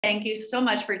Thank you so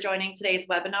much for joining today's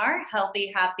webinar,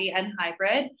 Healthy, Happy, and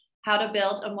Hybrid, How to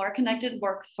Build a More Connected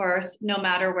Workforce No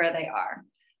Matter Where They Are.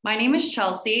 My name is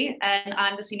Chelsea, and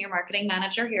I'm the Senior Marketing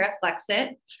Manager here at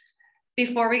FlexIt.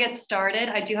 Before we get started,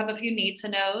 I do have a few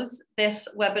need-to-knows. This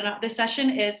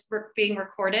session is being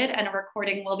recorded, and a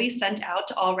recording will be sent out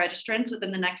to all registrants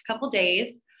within the next couple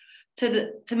days.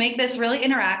 To make this really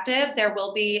interactive, there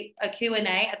will be a Q&A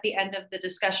at the end of the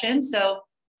discussion, so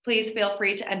please feel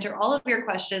free to enter all of your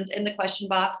questions in the question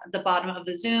box at the bottom of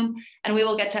the Zoom, and we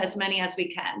will get to as many as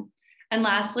we can. And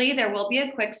lastly, there will be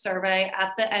a quick survey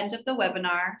at the end of the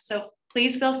webinar, so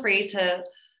please feel free to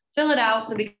fill it out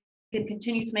so we can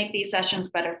continue to make these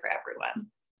sessions better for everyone.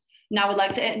 Now I would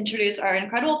like to introduce our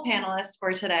incredible panelists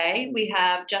for today. We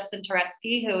have Justin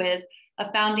Turetsky, who is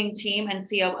a founding team and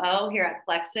COO here at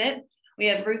FlexIt. We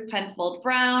have Ruth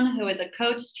Penfold-Brown, who is a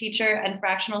coach, teacher, and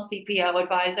fractional CPO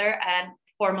advisor, and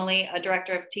formerly a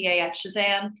director of TA at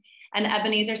Shazam, and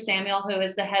Ebenezer Samuel, who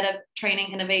is the head of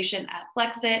training innovation at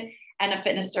FlexIt and a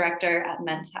fitness director at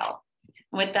Men's Health.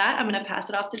 And with that, I'm going to pass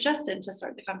it off to Justin to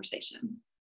start the conversation.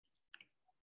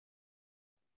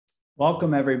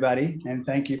 Welcome, everybody, and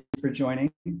thank you for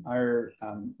joining. Our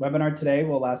webinar today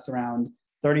will last around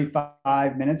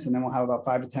 35 minutes, and then we'll have about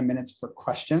 5 to 10 minutes for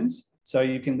questions. So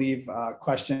you can leave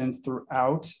questions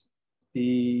throughout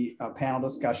the panel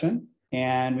discussion,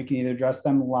 and we can either address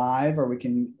them live or we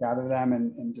can gather them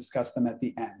and discuss them at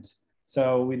the end.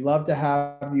 So we'd love to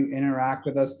have you interact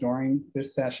with us during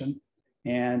this session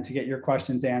and to get your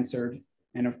questions answered.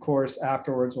 And of course,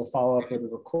 afterwards, we'll follow up with a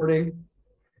recording,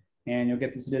 and you'll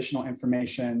get this additional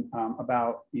information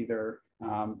about either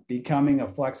becoming a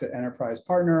FlexIt Enterprise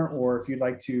Partner, or if you'd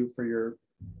like to, for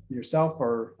yourself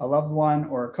or a loved one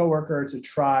or a coworker, to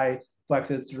try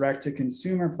FlexIt's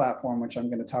direct-to-consumer platform, which I'm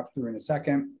going to talk through in a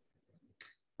second.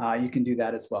 You can do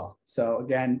that as well. So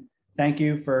again, thank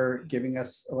you for giving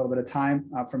us a little bit of time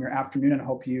from your afternoon, and I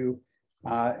hope you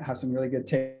have some really good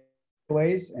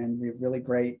takeaways, and we have really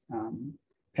great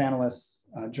panelists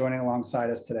joining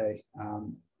alongside us today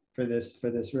for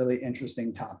this really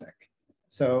interesting topic.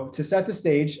 So to set the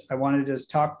stage, I wanted to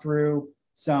just talk through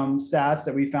some stats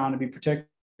that we found to be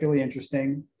particularly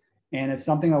interesting, and it's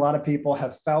something a lot of people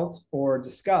have felt or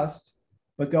discussed,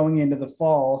 but going into the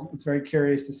fall, it's very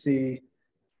curious to see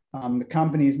the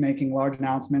companies making large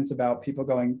announcements about people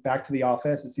going back to the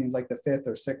office. It seems like the 5th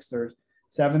or 6th or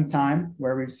 7th time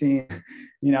where we've seen,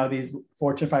 these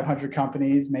Fortune 500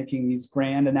 companies making these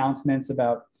grand announcements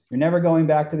about you're never going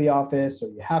back to the office, or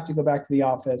you have to go back to the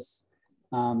office.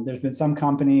 There's been some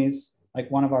companies,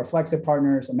 like one of our FlexIt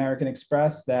partners, American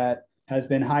Express, that has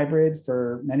been hybrid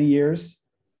for many years,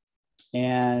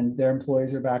 and their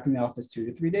employees are back in the office 2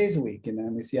 to 3 days a week. And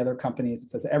then we see other companies that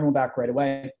says everyone back right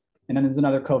away. And then there's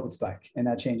another COVID spike, and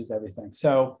that changes everything.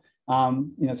 So,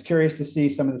 it's curious to see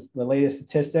some of the latest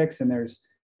statistics, and there's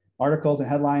articles and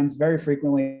headlines very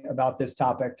frequently about this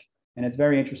topic. And it's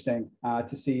very interesting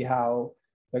to see how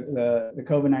the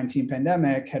COVID-19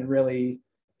 pandemic had really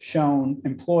shown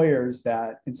employers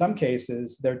that in some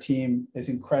cases, their team is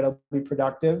incredibly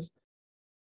productive,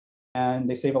 and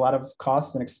they save a lot of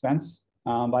costs and expense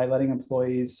by letting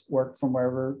employees work from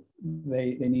wherever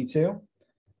they need to.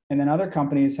 And then other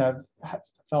companies have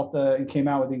felt and came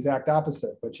out with the exact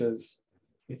opposite, which is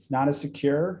it's not as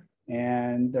secure,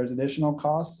 and there's additional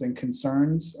costs and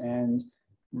concerns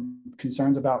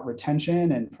about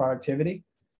retention and productivity.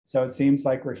 So it seems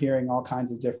like we're hearing all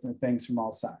kinds of different things from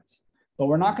all sides. But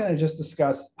we're not going to just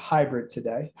discuss hybrid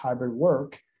today, hybrid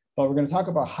work, but we're going to talk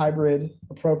about hybrid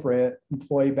appropriate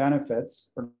employee benefits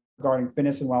regarding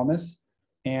fitness and wellness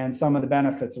and some of the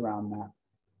benefits around that.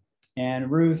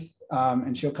 And Ruth,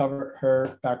 and she'll cover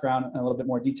her background in a little bit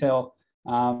more detail,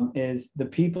 is the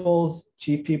People's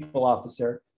Chief People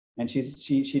Officer. And she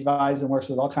advises and works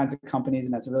with all kinds of companies,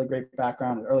 and has a really great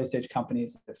background at early stage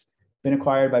companies that have been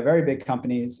acquired by very big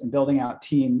companies, and building out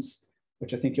teams,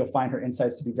 which I think you'll find her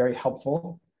insights to be very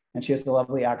helpful. And she has a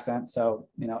lovely accent. So,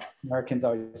 Americans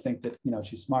always think that,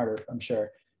 she's smarter, I'm sure.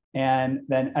 And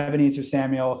then Ebenezer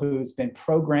Samuel, who's been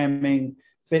programming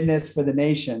fitness for the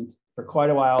nation for quite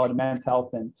a while at Men's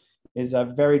Health, and is a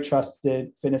very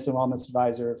trusted fitness and wellness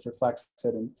advisor for FlexIt,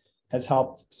 and has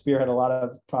helped spearhead a lot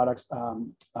of products,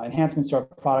 enhancements to our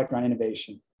product around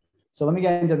innovation. So let me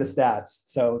get into the stats.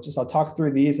 So I'll talk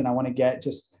through these, and I want to get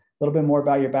just a little bit more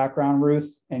about your background,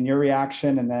 Ruth, and your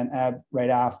reaction, and then Eb right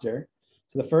after.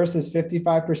 So the first is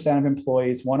 55% of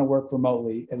employees want to work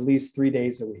remotely at least 3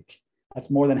 days a week. That's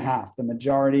more than half, the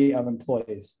majority of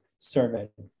employees surveyed.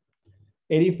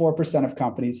 84% of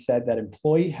companies said that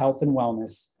employee health and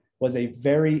wellness was a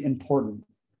very important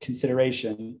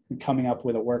consideration in coming up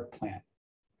with a work plan.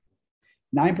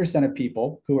 9% of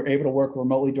people who were able to work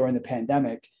remotely during the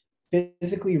pandemic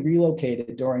physically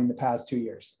relocated during the past 2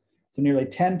 years. So nearly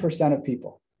 10% of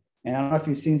people. And I don't know if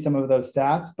you've seen some of those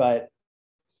stats, but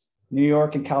New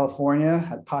York and California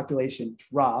had population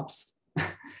drops.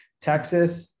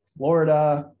 Texas,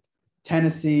 Florida,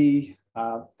 Tennessee,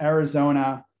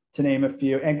 Arizona, to name a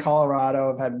few, and Colorado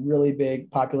have had really big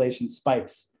population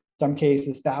spikes. In some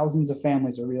cases, thousands of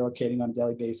families are relocating on a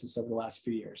daily basis over the last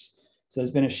few years. So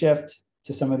there's been a shift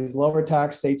to some of these lower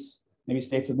tax states, maybe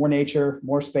states with more nature,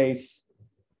 more space,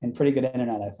 and pretty good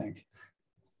internet, I think.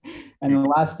 And the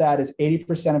last stat is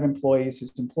 80% of employees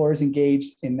whose employers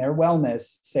engaged in their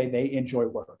wellness say they enjoy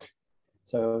work.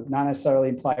 So not necessarily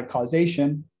implied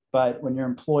causation, but when your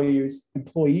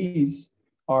employees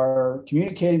are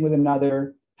communicating with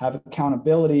another, have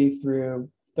accountability through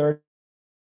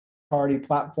third-party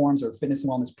platforms or fitness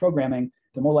and wellness programming,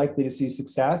 they're more likely to see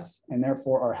success and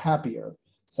therefore are happier.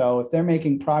 So if they're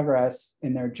making progress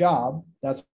in their job,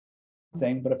 that's one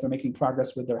thing, but if they're making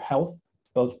progress with their health,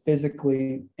 both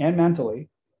physically and mentally,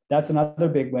 that's another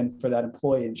big win for that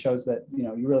employee and shows that, you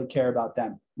know, you really care about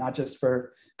them, not just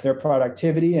for their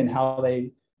productivity and how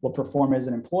they will perform as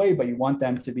an employee, but you want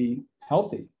them to be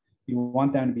healthy. You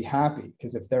want them to be happy,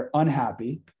 because if they're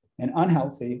unhappy and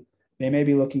unhealthy, they may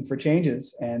be looking for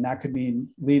changes, and that could mean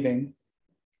leaving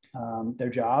their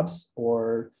jobs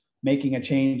or making a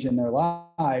change in their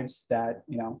lives that,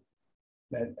 you know,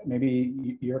 that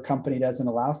maybe your company doesn't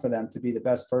allow for them to be the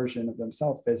best version of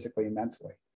themselves physically and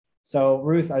mentally. So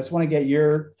Ruth, I just want to get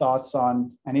your thoughts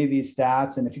on any of these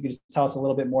stats, and if you could just tell us a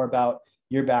little bit more about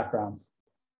your background.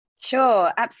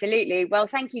 Sure, absolutely. Well,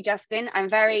 thank you, Justin. I'm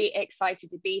very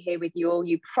excited to be here with you all.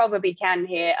 You probably can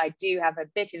hear I do have a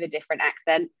bit of a different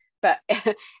accent, but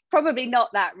probably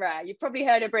not that rare. You've probably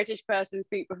heard a British person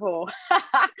speak before.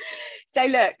 So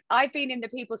look, I've been in the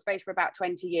people space for about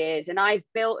 20 years, and I've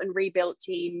built and rebuilt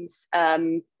teams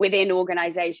within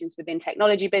organizations, within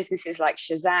technology businesses like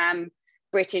Shazam,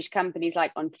 British companies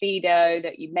like Onfido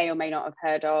that you may or may not have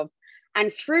heard of.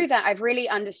 And through that, I've really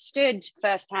understood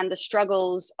firsthand the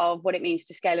struggles of what it means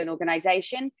to scale an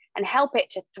organization and help it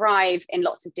to thrive in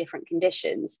lots of different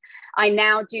conditions. I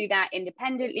now do that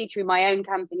independently through my own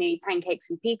company, Pancakes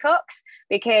and Peacocks,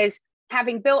 because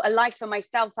having built a life for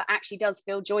myself that actually does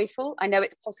feel joyful, I know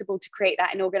it's possible to create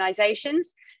that in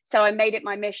organizations. So I made it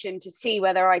my mission to see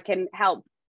whether I can help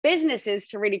businesses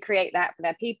to really create that for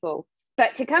their people.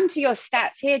 But to come to your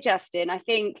stats here, Justin, I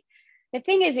think the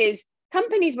thing is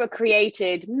companies were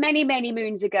created many, many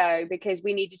moons ago because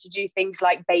we needed to do things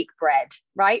like bake bread,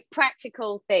 right?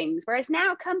 Practical things. Whereas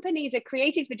now companies are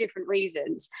created for different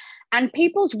reasons. And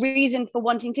people's reason for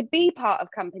wanting to be part of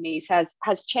companies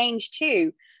has changed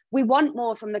too. We want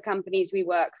more from the companies we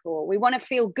work for. We want to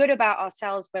feel good about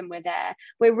ourselves when we're there.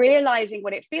 We're realizing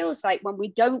what it feels like when we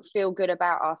don't feel good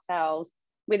about ourselves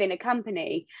within a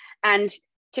company. And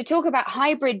to talk about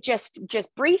hybrid just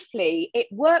briefly, it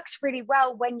works really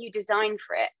well when you design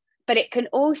for it, but it can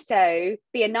also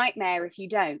be a nightmare if you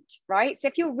don't, right? So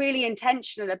if you're really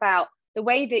intentional about the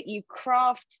way that you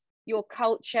craft your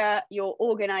culture, your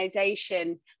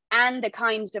organization, and the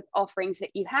kinds of offerings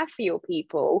that you have for your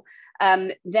people,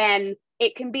 then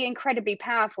it can be incredibly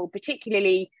powerful,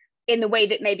 particularly in the way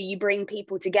that maybe you bring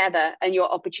people together and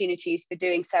your opportunities for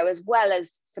doing so, as well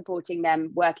as supporting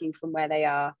them working from where they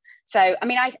are. So, I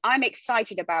mean, I'm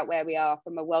excited about where we are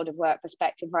from a world of work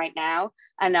perspective right now,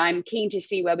 and I'm keen to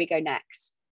see where we go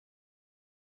next.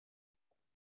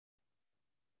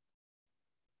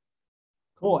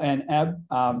 Cool. And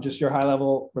Eb, just your high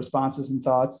level responses and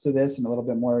thoughts to this, and a little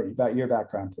bit more about your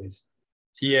background, please.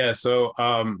 Yeah, so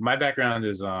my background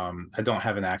is I don't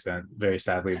have an accent, very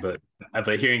sadly, but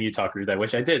hearing you talk, Ruth, I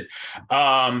wish I did.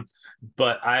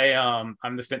 But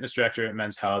I'm the fitness director at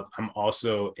Men's Health. I'm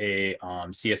also a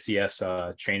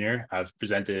CSCS trainer. I've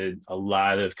presented a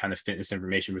lot of kind of fitness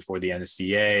information before the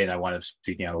NSCA, and I wound up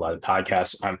speaking on a lot of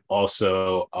podcasts. I'm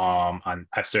also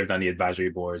I've served on the advisory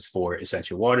boards for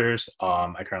Essential Waters.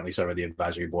 I currently serve on the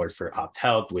advisory board for Opt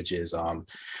Health, which is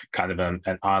kind of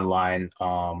an online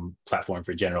platform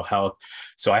for general health.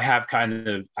 So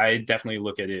I definitely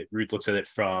look at it, Ruth looks at it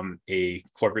from a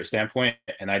corporate standpoint,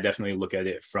 and I definitely look at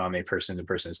it from a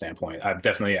person-to-person standpoint. I've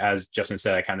definitely, as Justin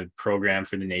said, I kind of program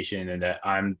for the nation, and that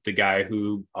I'm the guy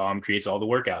who creates all the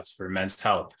workouts for Men's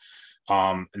Health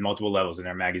in multiple levels, in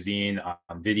our magazine,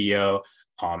 on video,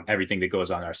 everything that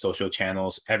goes on our social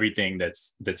channels, everything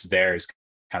that's there is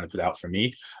kind of put out for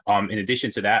me. In addition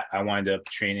to that, I wind up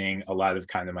training a lot of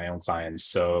kind of my own clients.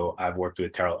 So I've worked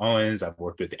with Terrell Owens, I've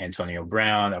worked with Antonio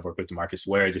Brown, I've worked with Marcus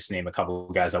Ware, just to name a couple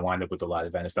of guys. I wind up with a lot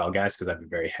of NFL guys because I have a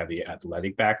very heavy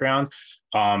athletic background.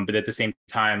 But at the same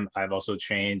time, I've also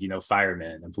trained,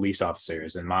 firemen and police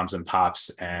officers and moms and pops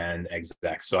and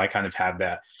execs. So I kind of have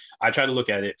that. I try to look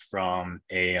at it from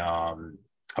a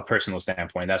personal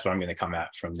standpoint. That's what I'm going to come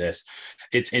at from this.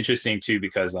 It's interesting too,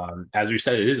 because as we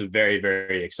said, it is a very,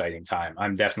 very exciting time.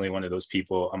 I'm definitely one of those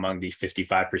people among the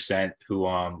 55% who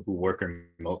work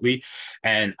remotely.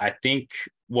 And I think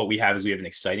what we have is we have an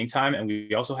exciting time, and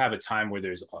we also have a time where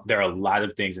there are a lot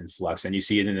of things in flux, and you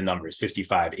see it in the numbers,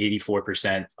 55,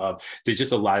 84% of, there's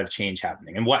just a lot of change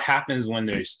happening. And what happens when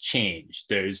there's change,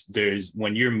 there's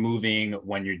when you're moving,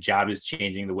 when your job is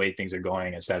changing, the way things are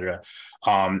going, et cetera.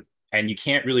 And you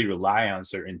can't really rely on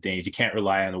certain things. You can't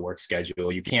rely on the work schedule.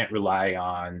 You can't rely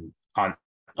on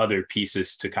other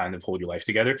pieces to kind of hold your life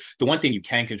together. The one thing you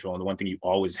can control, and the one thing you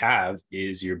always have,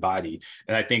 is your body.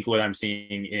 And I think what I'm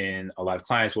seeing in a lot of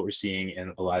clients, what we're seeing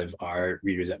in a lot of our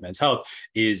readers at Men's Health,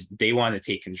 is they want to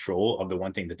take control of the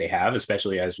one thing that they have,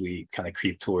 especially as we kind of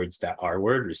creep towards that R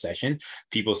word, recession.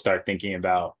 People start thinking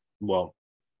about, well,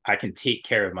 I can take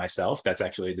care of myself. That's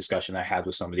actually a discussion I had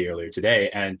with somebody earlier today.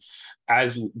 And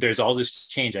as there's all this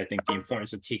change, I think the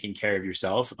importance of taking care of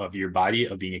yourself, of your body,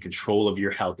 of being in control of your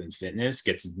health and fitness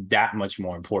gets that much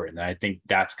more important. And I think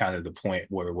that's kind of the point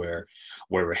where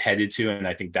we're headed to. And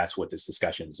I think that's what this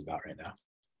discussion is about right now.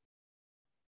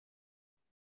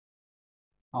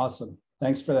 Awesome.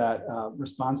 Thanks for that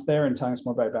response there and telling us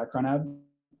more about your background, Eb.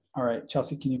 All right,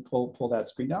 Chelsea, can you pull that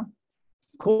screen down?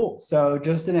 Cool. So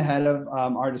just ahead of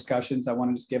our discussions, I want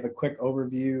to just give a quick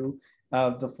overview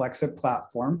of the FlexIt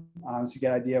platform, so you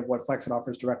get an idea of what FlexIt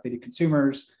offers directly to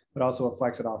consumers, but also what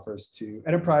FlexIt offers to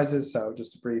enterprises. So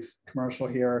just a brief commercial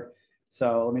here.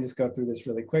 So let me just go through this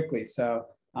really quickly. So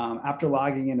after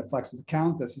logging into FlexIt's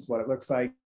account, this is what it looks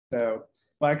like. So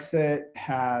FlexIt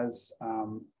has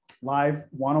live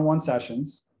one-on-one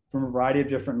sessions from a variety of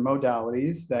different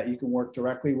modalities that you can work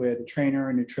directly with a trainer,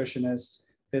 a nutritionist,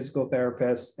 physical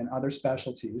therapists, and other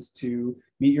specialties to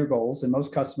meet your goals. And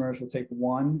most customers will take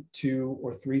 1, 2,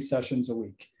 or 3 sessions a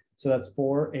week. So that's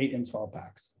 4, 8, and 12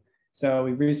 packs. So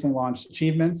we've recently launched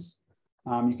achievements.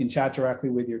 You can chat directly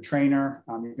with your trainer.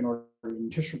 You can order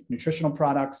nutritional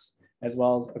products as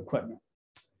well as equipment.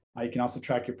 You can also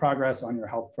track your progress on your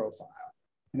health profile.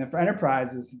 And then for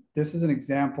enterprises, this is an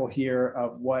example here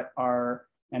of what our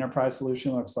enterprise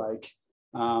solution looks like.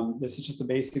 This is just a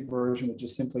basic version with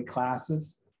just simply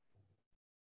classes.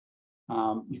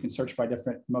 You can search by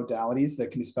different modalities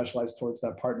that can be specialized towards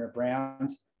that partner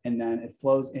brand. And then it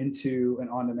flows into an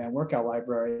on-demand workout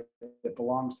library that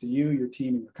belongs to you, your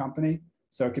team, and your company.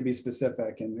 So it could be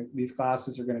specific. And these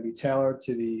classes are going to be tailored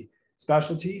to the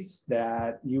specialties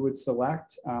that you would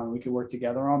select. We could work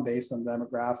together on based on the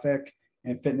demographic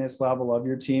and fitness level of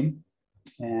your team.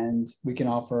 And we can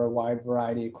offer a wide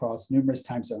variety across numerous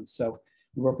time zones. So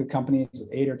we work with companies with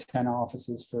 8 or 10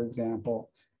 offices, for example,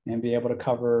 and be able to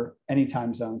cover any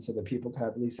time zone so that people can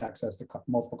have at least access to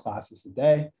multiple classes a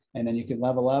day. And then you can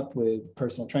level up with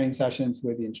personal training sessions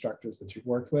with the instructors that you've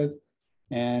worked with.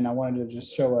 And I wanted to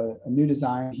just show a new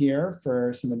design here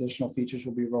for some additional features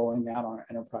we'll be rolling out on our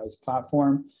enterprise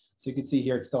platform. So you can see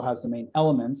here, it still has the main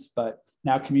elements, but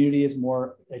now community is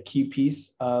more a key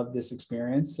piece of this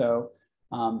experience. So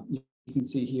you can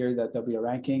see here that there'll be a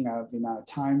ranking of the amount of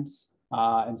times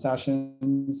and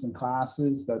sessions and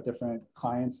classes that different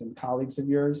clients and colleagues of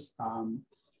yours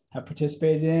have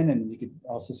participated in. And you could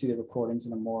also see the recordings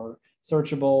in a more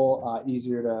searchable,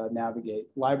 easier to navigate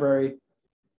library.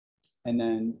 And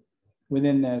then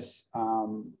within this,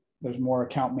 there's more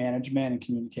account management and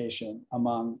communication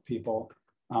among people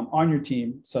on your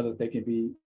team so that they can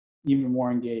be even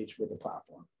more engaged with the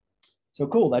platform. So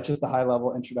cool, that's just a high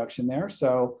level introduction there.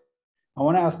 So I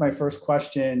want to ask my first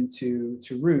question to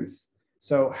Ruth.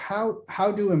 So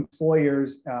how do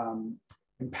employers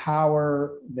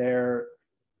empower their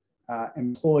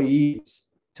employees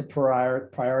to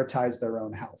prioritize their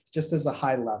own health? Just as a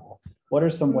high level, what are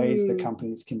some ways that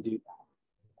companies can do that?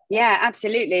 Yeah,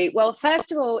 absolutely. Well,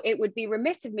 first of all, it would be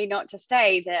remiss of me not to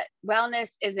say that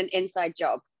wellness is an inside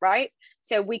job, right?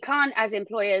 So we can't, as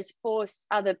employers, force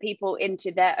other people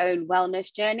into their own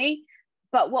wellness journey.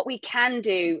 But what we can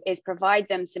do is provide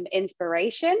them some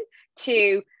inspiration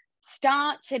to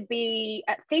start to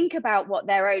think about what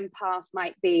their own path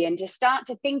might be, and to start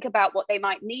to think about what they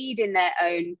might need in their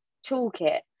own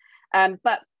toolkit.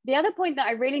 But the other point that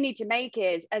I really need to make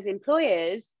is, as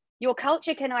employers, your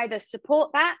culture can either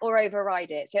support that or override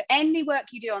it. So any work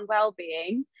you do on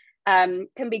well-being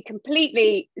can be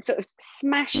completely sort of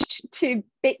smashed to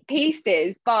bit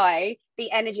pieces by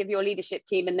the energy of your leadership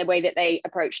team and the way that they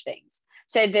approach things.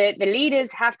 So the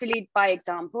leaders have to lead by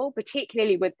example,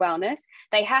 particularly with wellness.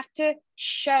 They have to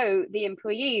show the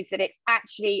employees that it's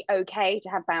actually okay to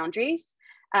have boundaries.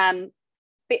 And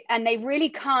they really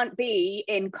can't be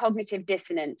in cognitive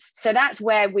dissonance. So that's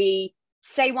where we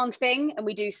say one thing and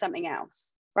we do something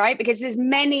else, right? Because there's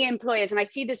many employers, and I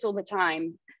see this all the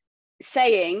time,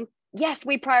 saying, yes,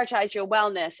 we prioritize your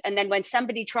wellness. And then when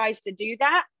somebody tries to do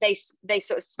that, they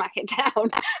sort of smack it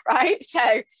down, right?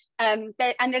 So, and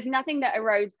there's nothing that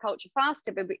erodes culture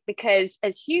faster, but because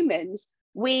as humans,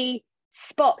 we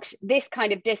spot this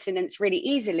kind of dissonance really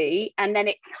easily. And then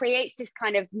it creates this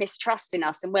kind of mistrust in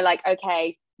us. And we're like,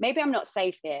 okay, maybe I'm not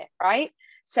safe here, right?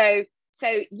 So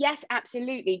yes,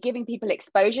 absolutely. Giving people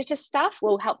exposure to stuff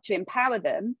will help to empower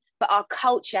them, but our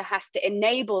culture has to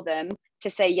enable them to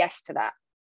say yes to that.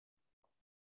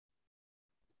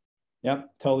 Yep,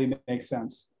 totally makes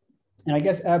sense. And I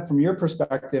guess, Eb, from your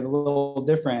perspective, a little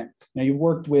different. You've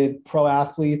worked with pro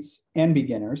athletes and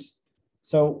beginners.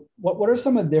 So what are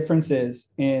some of the differences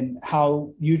in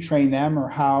how you train them or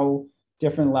how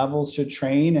different levels should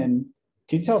train? And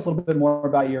can you tell us a little bit more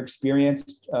about your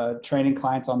experience training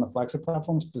clients on the FlexIt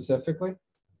platform specifically?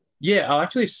 Yeah, I'll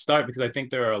actually start because I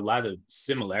think there are a lot of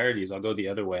similarities. I'll go the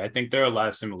other way. I think there are a lot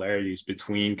of similarities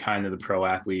between kind of the pro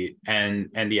athlete and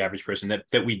the average person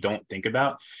that we don't think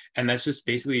about. And that's just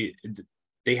basically,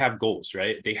 they have goals,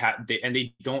 right? And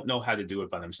they don't know how to do it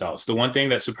by themselves. The one thing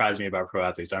that surprised me about pro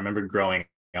athletes, I remember growing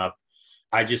up,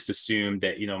 I just assumed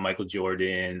that, Michael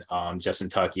Jordan, Justin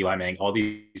Tuck, Eli Manning, all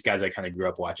these guys I kind of grew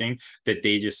up watching, that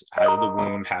they just out of the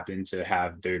womb happened to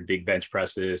have their big bench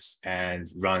presses and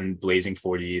run blazing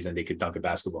 40s and they could dunk a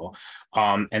basketball.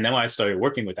 And then when I started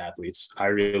working with athletes, I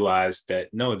realized that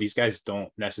no, these guys don't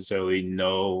necessarily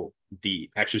know the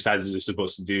exercises they're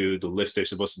supposed to do, the lifts they're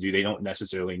supposed to do. They don't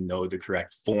necessarily know the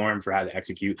correct form for how to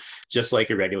execute. Just like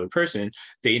a regular person,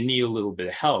 they need a little bit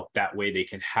of help. That way they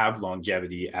can have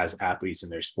longevity as athletes in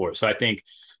their sport. So I think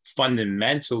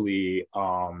fundamentally,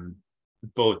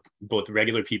 both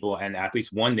regular people and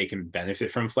athletes, one, they can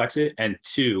benefit from FlexIt, and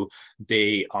two,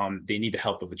 they need the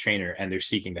help of a trainer, and they're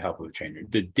seeking the help of a trainer.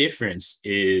 The difference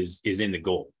is in the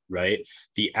goal, right?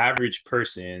 The average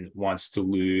person wants to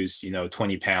lose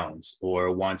 20 pounds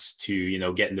or wants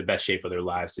to get in the best shape of their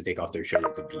lives to take off their shirt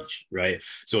at the beach, right?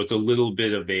 So it's a little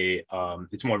bit of a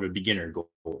it's more of a beginner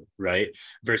goal, right?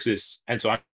 Versus, and so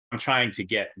I'm trying to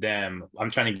get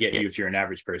you, if you're an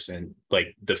average person,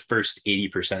 like the first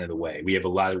 80% of the way. We have a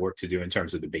lot of work to do in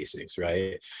terms of the basics,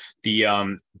 right? The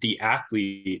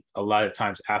athlete, a lot of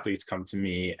times athletes come to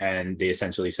me and they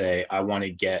essentially say, I want to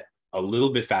get a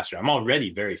little bit faster. I'm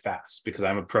already very fast because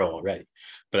I'm a pro already,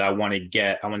 but I want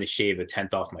to shave a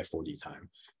 10th off my 40 time.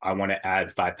 I want to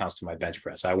add 5 pounds to my bench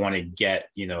press. I want to get,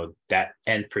 that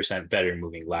N% better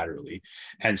moving laterally.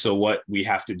 And so what we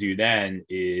have to do then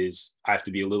is I have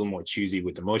to be a little more choosy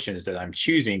with the motions that I'm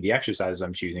choosing, the exercises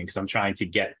I'm choosing, because I'm trying to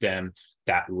get them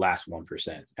that last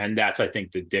 1%. And that's, I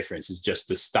think, the difference is just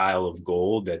the style of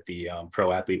goal that the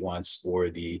pro athlete wants or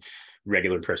the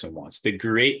regular person wants. The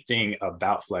great thing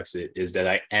about FlexIt is that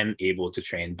I am able to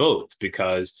train both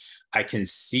because I can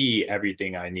see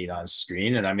everything I need on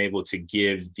screen and I'm able to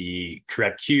give the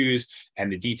correct cues and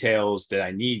the details that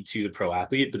I need to the pro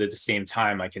athlete, but at the same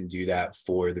time, I can do that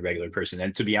for the regular person.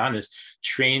 And to be honest,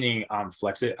 training on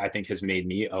FlexIt, I think, has made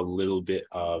me a little bit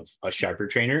of a sharper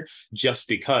trainer just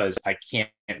because I can't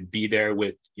be there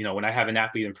with, when I have an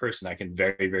athlete in person, I can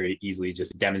very, very easily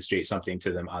just demonstrate something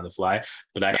to them on the fly,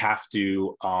 but I have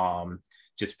to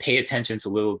just pay attention to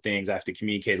little things. I have to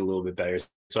communicate a little bit better.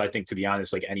 So I think, to be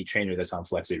honest, like any trainer that's on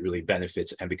FlexIt really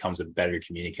benefits and becomes a better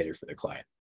communicator for their client.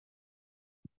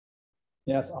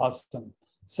 Yeah, that's awesome.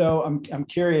 So I'm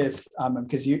curious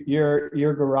because your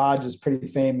garage is pretty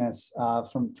famous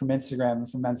from Instagram and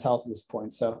from Men's Health at this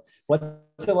point. So what's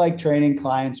it like training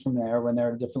clients from there when they're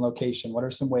at a different location? What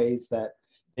are some ways that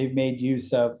they've made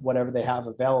use of whatever they have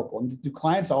available? And do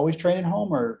clients always train at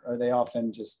home, or are they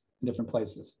often just in different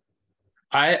places?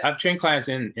 I've trained clients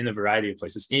in a variety of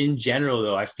places. In general,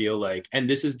 though, I feel like, and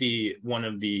this is one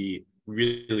of the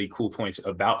really cool points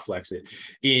about FlexIt.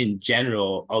 In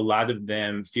general, a lot of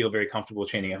them feel very comfortable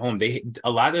training at home.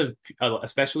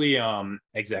 Especially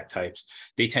exec types,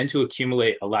 they tend to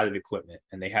accumulate a lot of equipment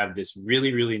and they have this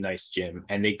really, really nice gym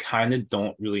and they kind of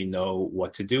don't really know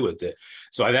what to do with it.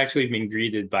 So I've actually been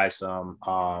greeted by some,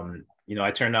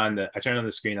 I turn on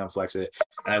the screen on FlexIt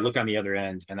and I look on the other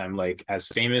end and I'm like, as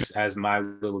famous as my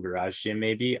little garage gym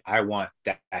may be, I want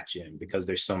that gym because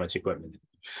there's so much equipment.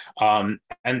 And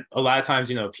a lot of times,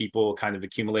 you know, people kind of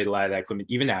accumulate a lot of that equipment,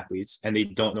 even athletes, and they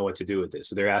don't know what to do with it.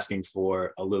 So they're asking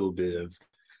for a little bit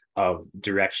of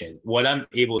direction. What I'm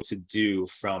able to do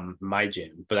from my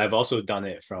gym, but I've also done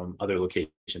it from other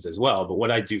locations as well. But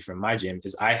what I do from my gym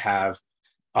is I have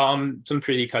some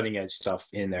pretty cutting edge stuff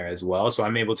in there as well. So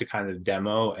I'm able to kind of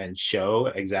demo and show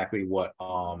exactly what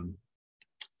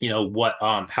you know, what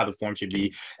how the form should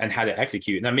be and how to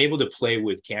execute. And I'm able to play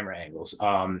with camera angles.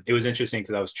 It was interesting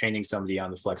because I was training somebody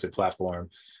on the FlexIt platform,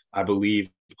 I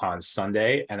believe on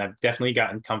Sunday, and I've definitely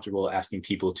gotten comfortable asking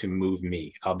people to move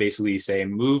me. I'll basically say,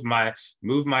 move my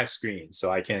screen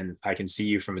so I can see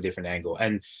you from a different angle.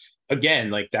 And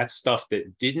again, like that's stuff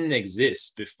that didn't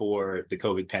exist before the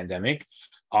COVID pandemic.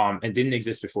 And didn't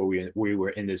exist before we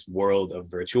were in this world of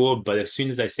virtual. But as soon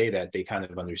as I say that, they kind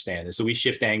of understand. And so we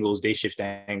shift angles, they shift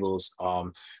angles.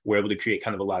 We're able to create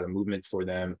kind of a lot of movement for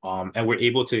them. And I'm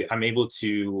able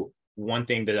to, one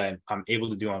thing that I'm able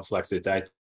to do on FlexIt that I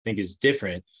think is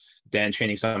different than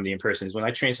training somebody in person is when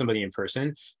I train somebody in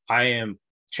person, I am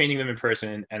training them in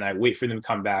person and I wait for them to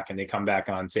come back, and they come back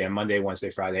on, say, a Monday,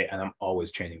 Wednesday, Friday, and I'm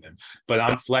always training them. But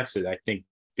on FlexIt, I think,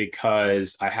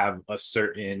 because I have a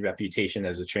certain reputation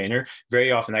as a trainer,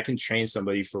 very often I can train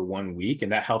somebody for 1 week,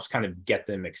 and that helps kind of get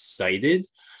them excited.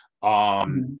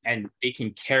 And they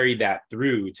can carry that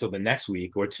through till the next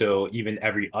week or till even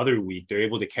every other week. They're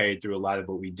able to carry through a lot of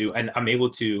what we do. And I'm able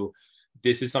to,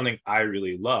 this is something I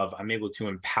really love. I'm able to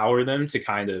empower them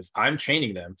to I'm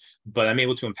training them, but I'm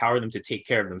able to empower them to take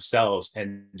care of themselves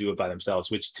and do it by themselves,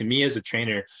 which to me as a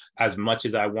trainer, as much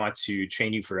as I want to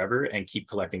train you forever and keep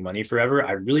collecting money forever,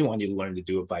 I really want you to learn to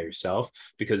do it by yourself,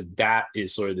 because that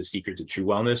is sort of the secret to true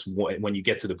wellness when you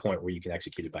get to the point where you can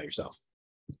execute it by yourself.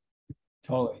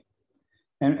 Totally.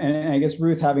 And I guess,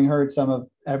 Ruth, having heard some of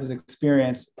Ev's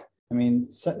experience, I mean,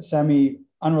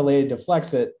 unrelated to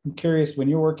FlexIt, I'm curious, when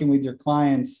you're working with your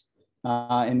clients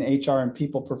in the HR and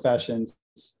people professions,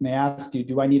 may I ask you,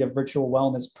 do I need a virtual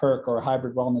wellness perk or a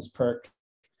hybrid wellness perk?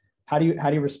 How do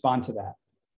you respond to that?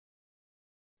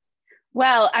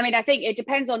 Well, I mean, I think it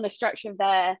depends on the structure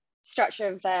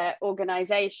of their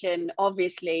organization,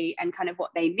 obviously, and kind of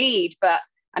what they need. But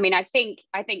I mean, I think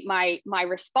my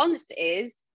response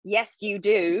is yes, you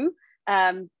do,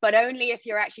 but only if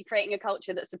you're actually creating a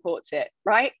culture that supports it,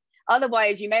 right?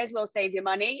 Otherwise, you may as well save your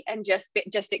money and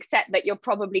just accept that you're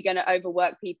probably going to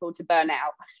overwork people to burn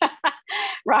out,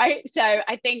 right? So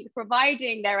I think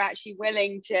providing they're actually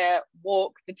willing to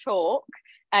walk the talk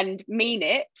and mean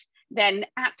it, then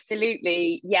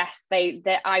absolutely, yes,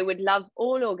 I would love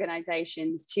all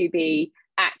organizations to be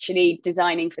actually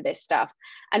designing for this stuff.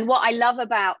 And what I love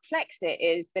about FlexIt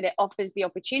is that it offers the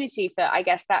opportunity for, I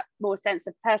guess, that more sense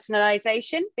of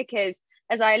personalization, because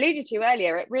as I alluded to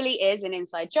earlier, it really is an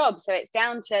inside job. So it's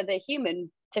down to the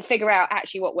human to figure out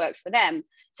actually what works for them.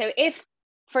 So if,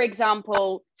 for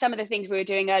example, some of the things we were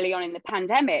doing early on in the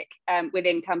pandemic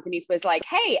within companies was like,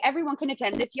 hey, everyone can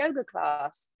attend this yoga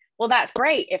class. Well, that's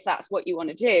great if that's what you want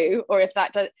to do, or if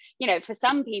that does, you know, for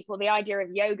some people, the idea of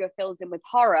yoga fills them with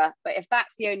horror. But if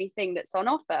that's the only thing that's on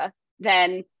offer,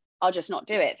 then I'll just not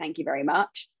do it. Thank you very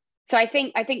much. So I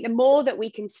think the more that we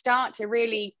can start to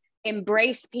really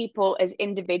embrace people as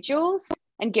individuals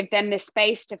and give them the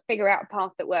space to figure out a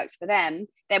path that works for them,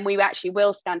 then we actually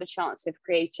will stand a chance of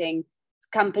creating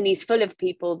companies full of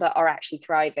people that are actually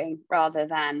thriving rather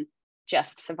than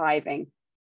just surviving.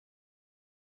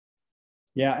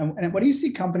 Yeah, and what do you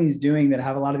see companies doing that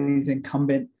have a lot of these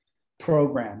incumbent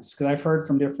programs? Because I've heard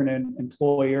from different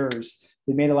employers,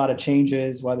 they made a lot of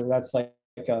changes, whether that's like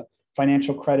a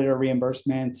financial credit or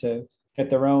reimbursement to get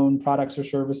their own products or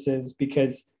services,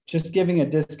 because just giving a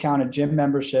discounted gym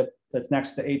membership that's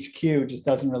next to HQ just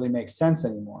doesn't really make sense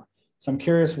anymore. So I'm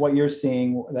curious what you're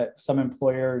seeing that some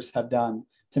employers have done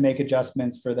to make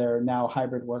adjustments for their now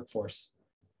hybrid workforce.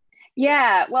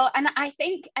 Yeah, well, and I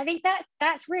think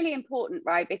that's really important,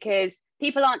 right? Because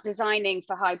people aren't designing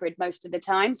for hybrid most of the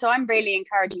time. So I'm really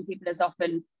encouraging people as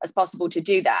often as possible to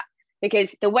do that,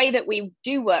 because the way that we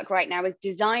do work right now is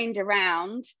designed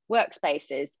around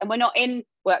workspaces, and we're not in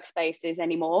workspaces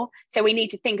anymore. So we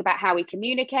need to think about how we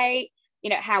communicate, you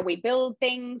know, how we build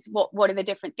things, what are the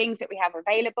different things that we have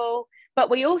available. But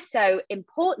we also,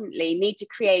 importantly, need to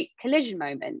create collision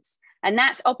moments. And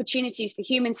that's opportunities for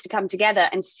humans to come together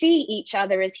and see each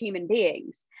other as human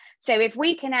beings. So if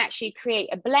we can actually create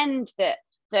a blend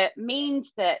that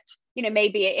means that, you know,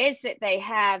 maybe it is that they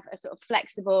have a sort of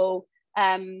flexible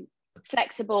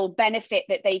benefit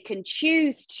that they can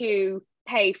choose to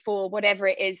pay for whatever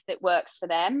it is that works for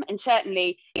them. And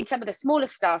certainly in some of the smaller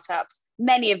startups,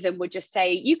 many of them would just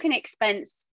say, you can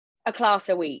expense a class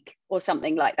a week or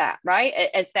something like that, right?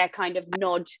 As their kind of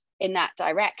nod in that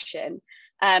direction.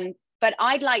 But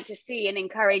I'd like to see and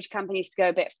encourage companies to go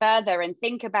a bit further and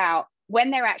think about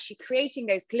when they're actually creating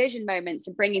those collision moments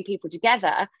and bringing people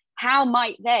together, how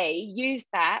might they use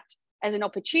that as an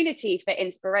opportunity for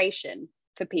inspiration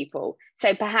for people?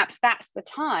 So perhaps that's the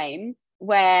time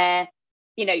where,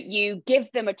 you know, you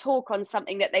give them a talk on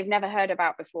something that they've never heard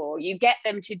about before. You get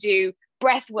them to do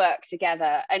breath work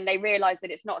together and they realize that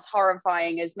it's not as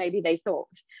horrifying as maybe they thought,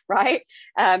 right?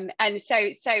 And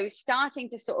so starting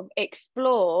to sort of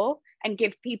explore and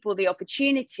give people the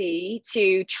opportunity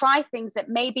to try things that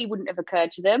maybe wouldn't have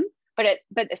occurred to them, but at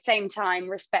the same time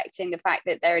respecting the fact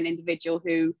that they're an individual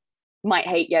who might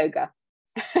hate yoga.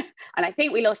 And I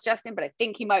think we lost Justin, but I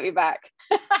think he might be back.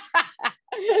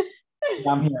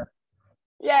 I'm here.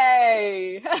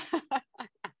 Yay.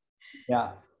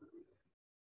 Yeah.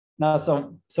 No,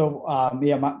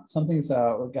 yeah, something's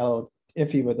got a little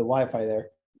iffy with the Wi-Fi there.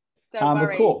 Don't worry.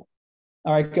 But cool.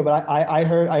 All right, good. But I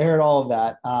heard all of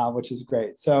that, which is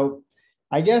great. So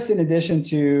I guess in addition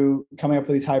to coming up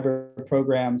with these hybrid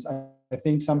programs, I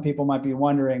think some people might be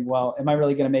wondering, well, am I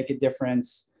really going to make a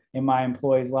difference in my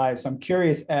employees' lives? So I'm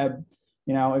curious, Eb,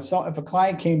 you know, if a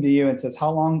client came to you and says, how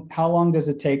long does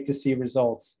it take to see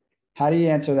results? How do you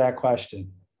answer that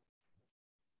question?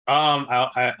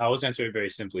 I always answer it very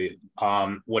simply.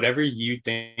 Whatever you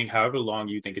think, however long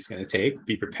you think it's going to take,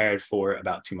 be prepared for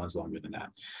about 2 months longer than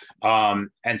that.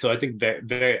 And so I think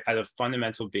very at a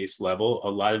fundamental base level, a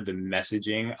lot of the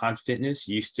messaging on fitness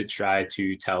used to try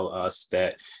to tell us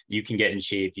that you can get in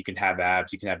shape, you can have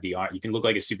abs, you can have the arm, you can look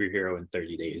like a superhero in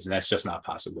 30 days, and that's just not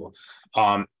possible.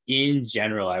 In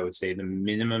general, I would say the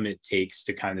minimum it takes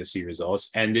to kind of see results,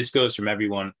 and this goes from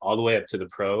everyone all the way up to the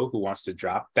pro who wants to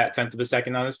drop that 1/10 of a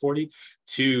second on his 40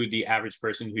 to the average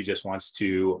person who just wants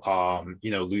to,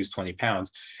 lose 20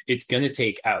 pounds. It's going to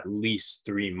take at least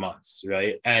 3 months,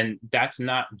 right? And that's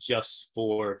not just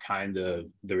for kind of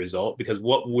the result, because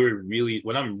what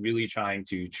I'm really trying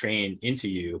to train into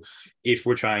you, if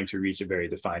we're trying to reach a very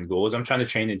defined goal, is I'm trying to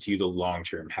train into you the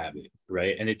long-term habit,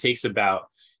 right? And it takes about,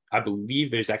 I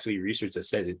believe there's actually research that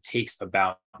says it takes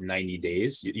about 90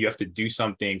 days. You have to do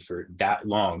something for that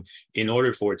long in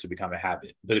order for it to become a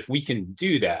habit. But if we can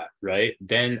do that, right,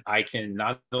 then I can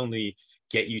not only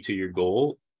get you to your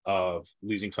goal of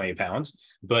losing 20 pounds,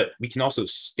 but we can also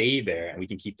stay there and we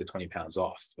can keep the 20 pounds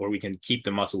off, or we can keep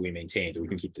the muscle we maintained, or we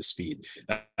can keep the speed.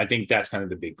 I think that's kind of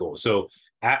the big goal. So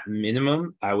at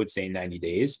minimum, I would say 90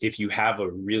 days. If you have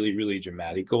a really, really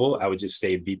dramatic goal, I would just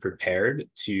say be prepared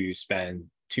to spend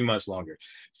 2 months longer.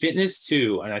 Fitness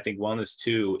too, and I think wellness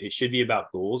too, it should be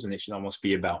about goals, and it should almost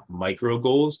be about micro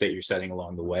goals that you're setting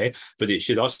along the way, but it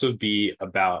should also be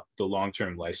about the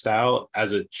long-term lifestyle.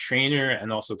 As a trainer,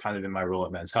 and also kind of in my role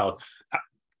at Men's Health,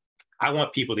 I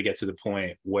want people to get to the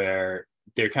point where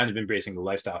they're kind of embracing the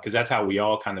lifestyle, because that's how we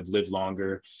all kind of live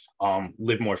longer,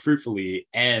 live more fruitfully,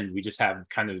 and we just have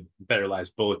kind of better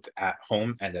lives both at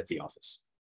home and at the office.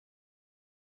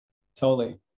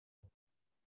 Totally.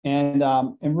 And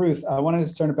Ruth, I wanted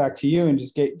to turn it back to you and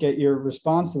just get your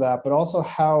response to that, but also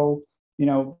how,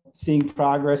 seeing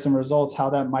progress and results, how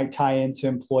that might tie into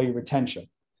employee retention.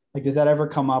 Like, does that ever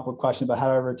come up with questions about how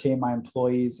do I retain my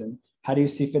employees, and how do you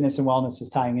see fitness and wellness as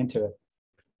tying into it?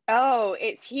 Oh,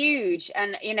 it's huge.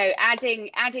 And,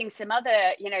 adding some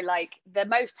other, like the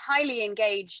most highly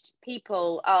engaged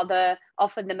people are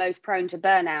often the most prone to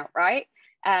burnout, right?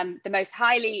 The most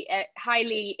highly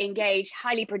engaged,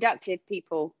 highly productive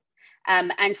people.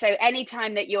 And so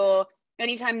anytime that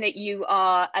you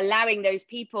are allowing those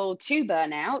people to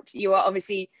burn out, you are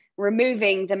obviously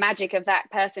removing the magic of that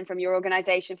person from your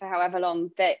organization for however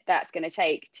long that's going to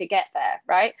take to get there,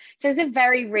 right? So there's a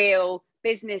very real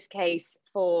business case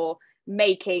for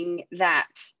making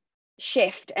that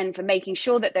shift and for making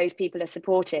sure that those people are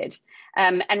supported.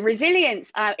 And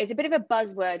resilience is a bit of a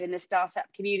buzzword in the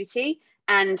startup community.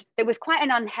 And there was quite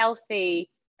an unhealthy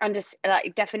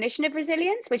definition of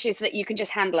resilience, which is that you can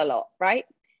just handle a lot, right?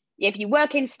 If you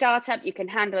work in startup, you can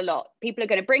handle a lot. People are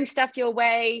going to bring stuff your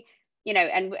way,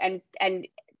 and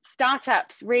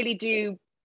startups really do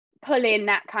pull in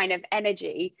that kind of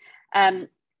energy.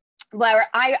 Where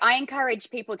I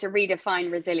encourage people to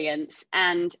redefine resilience.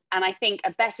 And I think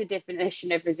a better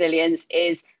definition of resilience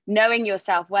is knowing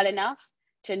yourself well enough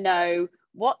to know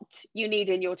what you need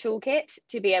in your toolkit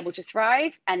to be able to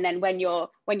thrive. And then when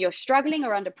you're struggling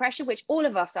or under pressure, which all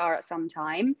of us are at some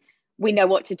time, we know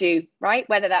what to do, right?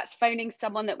 Whether that's phoning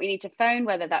someone that we need to phone,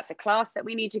 whether that's a class that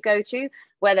we need to go to,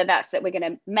 whether that's that we're going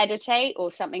to meditate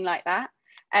or something like that.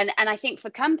 And I think for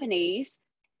companies,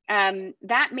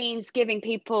 that means giving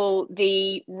people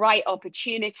the right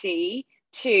opportunity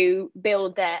to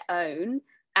build their own.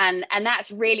 And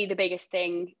that's really the biggest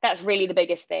thing. That's really the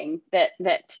biggest thing that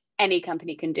any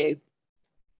company can do.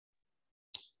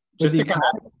 Just to kind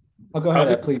of, oh, go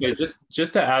ahead, please.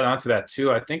 Just to add on to that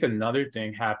too, I think another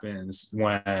thing happens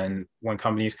when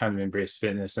companies kind of embrace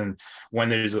fitness, and when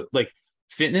there's like,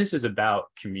 fitness is about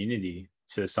community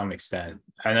to some extent.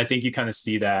 And I think you kind of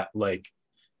see that like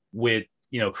with,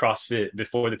 you know, CrossFit.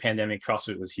 Before the pandemic,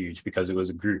 CrossFit was huge because it was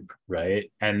a group,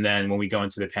 right? And then when we go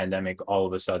into the pandemic, all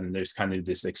of a sudden there's kind of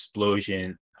this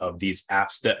explosion of these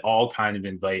apps that all kind of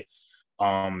invite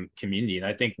community. And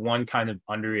I think one kind of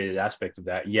underrated aspect of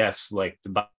that, yes, like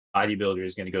the bodybuilder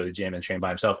is going to go to the gym and train by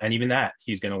himself, and even that,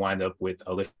 he's going to wind up with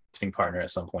a lifting partner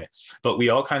at some point. But we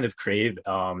all kind of crave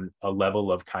a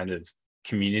level of kind of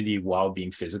community while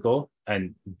being physical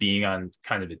and being on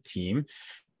kind of a team.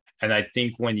 And I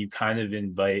think when you kind of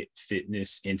invite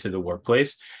fitness into the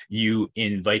workplace, you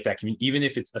invite that community, even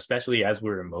if it's, especially as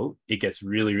we're remote, it gets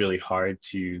really, really hard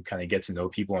to kind of get to know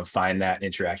people and find that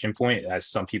interaction point, as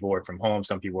some people work from home,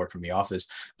 some people work from the office.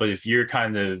 But if you're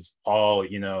kind of all,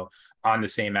 you know, on the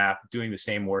same app, doing the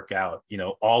same workout, you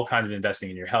know, all kind of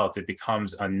investing in your health, it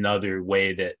becomes another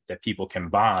way that people can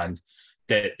bond,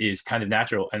 that is kind of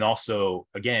natural. And also,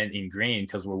 again, ingrained,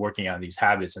 because we're working on these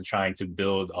habits and trying to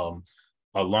build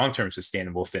a long-term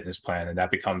sustainable fitness plan. And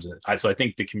that becomes, so I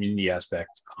think the community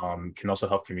aspect can also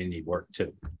help community work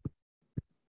too.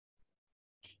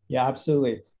 Yeah,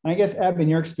 absolutely. And I guess, Eb, in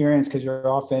your experience, because you're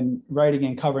often writing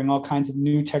and covering all kinds of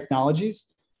new technologies,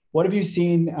 what have you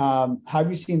seen, how have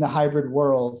you seen the hybrid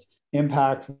world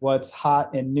impact what's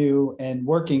hot and new and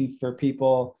working for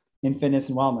people in fitness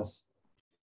and wellness?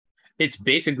 It's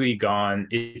basically gone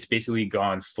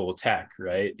full tech,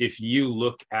 right? If you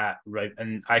look at, right,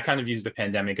 and I kind of use the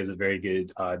pandemic as a very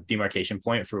good demarcation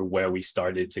point for where we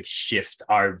started to shift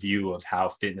our view of how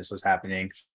fitness was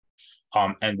happening,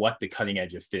 and what the cutting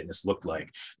edge of fitness looked like.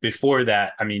 Before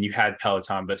that, I mean, you had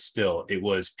Peloton, but still, it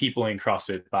was people in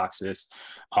CrossFit boxes.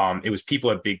 It was people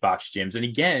at big box gyms. And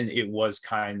again, it was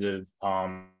kind of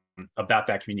about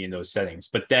that community in those settings.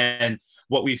 But then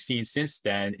what we've seen since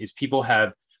then is people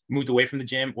have moved away from the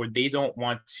gym, or they don't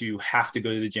want to have to go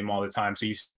to the gym all the time. So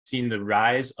you've seen the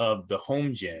rise of the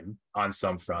home gym on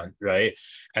some front, right?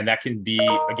 And that can be,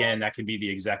 again, that could be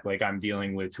the exec like I'm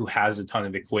dealing with, who has a ton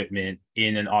of equipment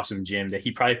in an awesome gym that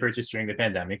he probably purchased during the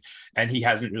pandemic, and he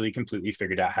hasn't really completely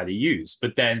figured out how to use.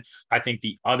 But then I think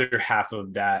the other half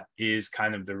of that is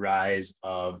kind of the rise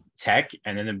of tech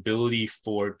and an ability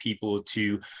for people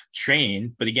to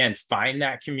train, but again, find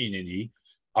that community,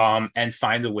 and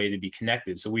find a way to be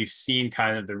connected. So we've seen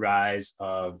kind of the rise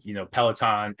of, you know,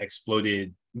 Peloton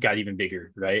exploded, got even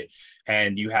bigger, right?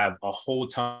 And you have a whole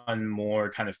ton more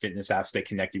kind of fitness apps that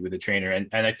connect you with a trainer. And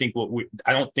I think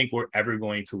I don't think we're ever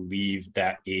going to leave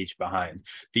that age behind.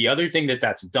 The other thing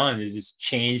that's done is it's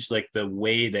changed like the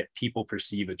way that people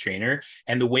perceive a trainer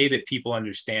and the way that people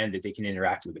understand that they can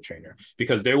interact with a trainer.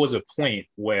 Because there was a point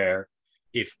where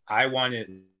if I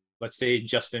wanted, let's say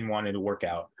Justin wanted to work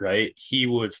out, right? He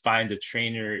would find a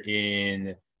trainer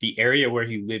in the area where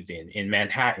he lived in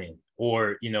Manhattan,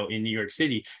 or, you know, in New York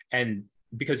City. And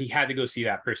because he had to go see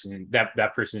that person, that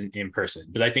person in person.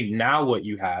 But I think now what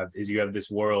you have is you have this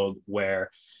world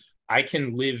where I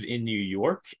can live in New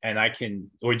York, and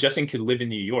or Justin could live in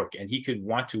New York, and he could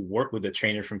want to work with a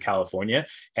trainer from California.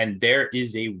 And there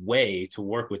is a way to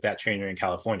work with that trainer in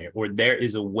California, or there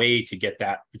is a way to get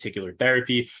that particular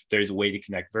therapy. There's a way to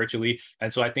connect virtually.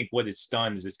 And so I think what it's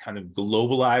done is it's kind of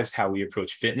globalized how we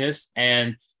approach fitness.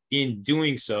 And in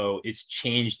doing so, it's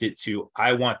changed it to,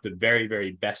 I want the very,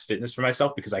 very best fitness for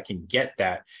myself, because I can get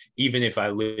that even if I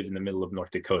live in the middle of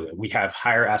North Dakota. We have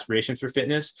higher aspirations for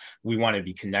fitness. We want to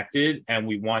be connected, and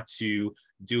we want to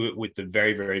do it with the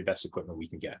very, very best equipment we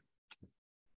can get.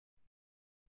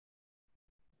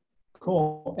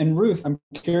 Cool. And Ruth, I'm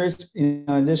curious, in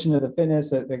addition to the fitness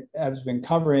that Eb's been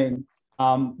covering,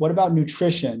 what about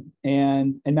nutrition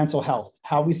and mental health?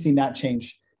 How have we seen that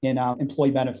change in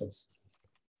employee benefits?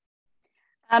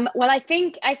 Well, I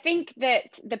think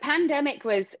that the pandemic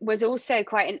was also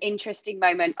quite an interesting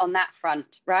moment on that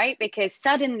front, right? Because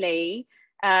suddenly,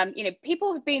 you know,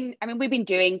 people have been, I mean, we've been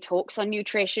doing talks on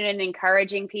nutrition and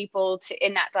encouraging people to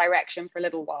in that direction for a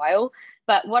little while.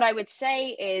 But what I would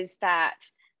say is that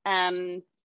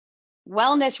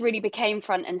wellness really became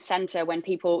front and center when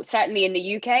people, certainly in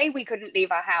the UK, we couldn't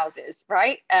leave our houses,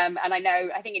 right? And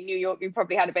I think in New York, you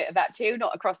probably had a bit of that too,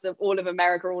 not across all of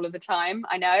America all of the time,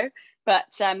 I know. But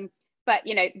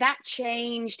you know, that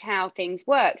changed how things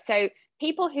work. So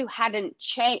people who hadn't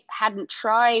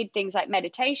tried things like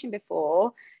meditation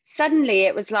before, suddenly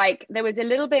it was like there was a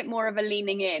little bit more of a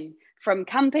leaning in from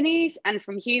companies and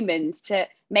from humans to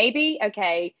maybe,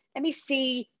 okay, let me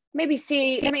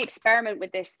experiment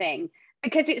with this thing.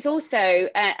 Because it's also,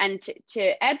 and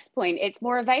to Eb's point, it's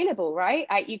more available, right?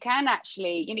 You can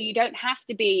actually, you don't have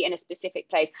to be in a specific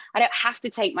place. I don't have to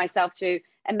take myself to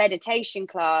a meditation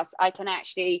class. I can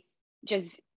actually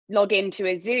just log into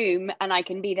a Zoom and I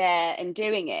can be there and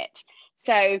doing it.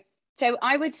 So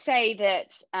I would say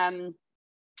that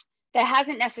there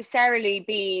hasn't necessarily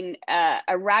been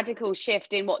a radical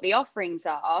shift in what the offerings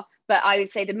are, but I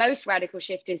would say the most radical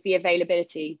shift is the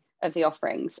availability of the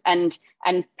offerings and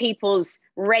people's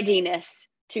readiness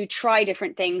to try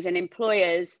different things, and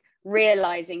employers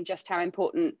realizing just how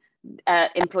important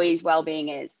employees' well-being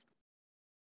is.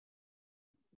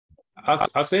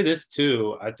 I'll say this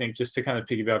too. I think just to kind of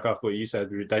piggyback off what you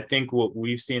said, Ruth, I think what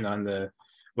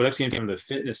I've seen from the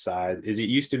fitness side is it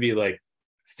used to be like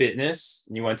fitness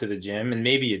and you went to the gym and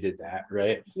maybe you did that,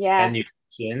 right? Yeah. And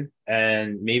nutrition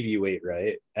and maybe you ate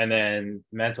right. And then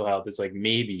mental health, it's like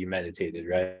maybe you meditated,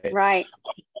 right? Right.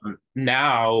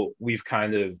 Now we've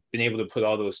kind of been able to put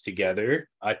all those together.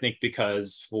 I think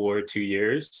because for 2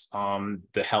 years,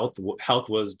 the health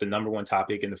was the number one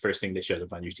topic and the first thing they showed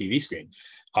up on your TV screen,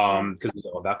 because it was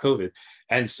all about COVID.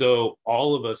 And so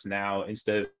all of us now,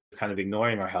 instead of kind of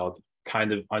ignoring our health,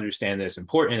 kind of understand that it's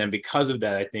important. And because of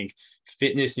that, I think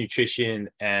fitness, nutrition,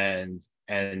 and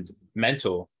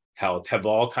mental health have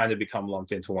all kind of become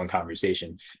lumped into one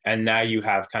conversation. And now you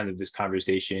have kind of this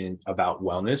conversation about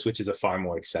wellness, which is a far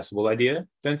more accessible idea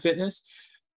than fitness.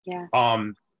 Yeah.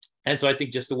 And so I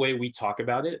think just the way we talk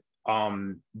about it,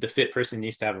 the fit person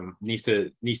needs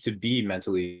to be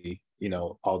mentally,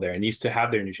 all there, and needs to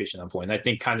have their nutrition on point. And I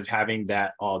think kind of having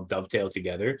that all dovetail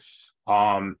together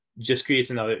just creates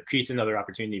another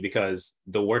opportunity, because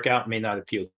the workout may not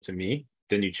appeal to me,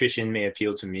 the nutrition may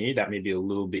appeal to me, that may be a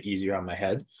little bit easier on my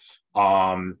head,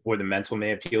 or the mental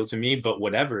may appeal to me, but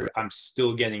whatever, I'm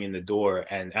still getting in the door.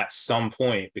 And at some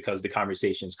point, because the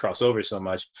conversations cross over so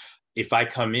much, if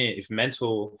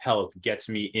mental health gets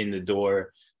me in the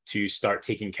door to start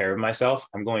taking care of myself,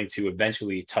 I'm going to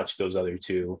eventually touch those other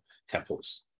two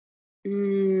temples.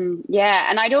 Yeah,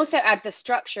 and I'd also add the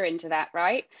structure into that,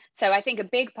 right? So I think a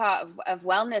big part of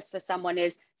wellness for someone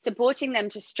is supporting them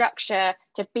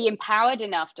to be empowered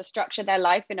enough to structure their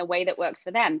life in a way that works for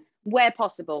them, where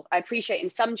possible. I appreciate in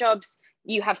some jobs,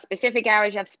 you have specific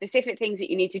hours, you have specific things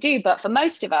that you need to do, but for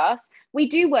most of us, we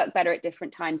do work better at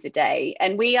different times of day,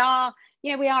 and we are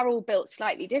all built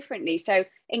slightly differently. So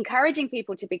encouraging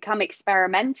people to become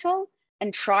experimental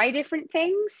and try different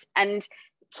things and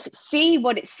see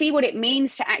what it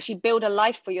means to actually build a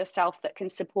life for yourself that can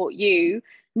support you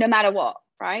no matter what,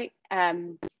 right?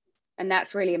 And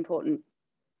that's really important.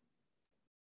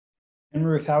 And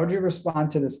Ruth, how would you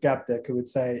respond to the skeptic who would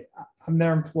say, I'm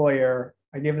their employer,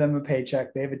 I give them a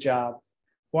paycheck, they have a job,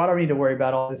 why do I need to worry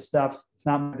about all this stuff? It's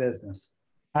not my business.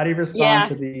 How do you respond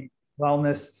to the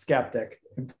wellness skeptic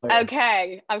employer?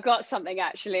 Okay, I've got something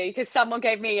actually, because someone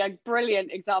gave me a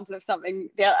brilliant example of something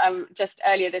just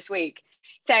earlier this week.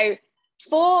 So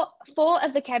four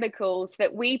of the chemicals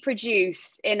that we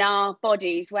produce in our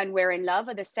bodies when we're in love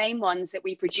are the same ones that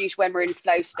we produce when we're in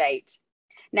flow state.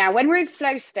 Now, when we're in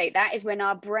flow state, that is when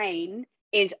our brain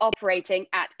is operating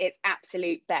at its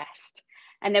absolute best.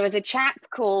 And there was a chap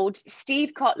called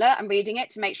Steve Kotler, I'm reading it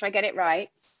to make sure I get it right,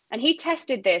 and he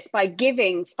tested this by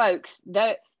giving folks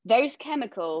those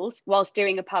chemicals whilst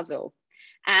doing a puzzle.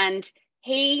 And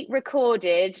he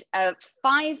recorded a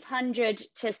 500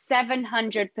 to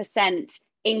 700%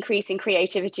 increase in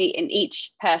creativity in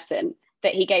each person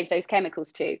that he gave those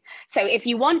chemicals to. So if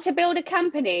you want to build a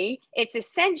company, it's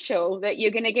essential that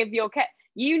you're going to give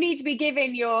you need to be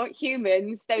giving your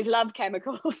humans those love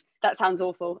chemicals. That sounds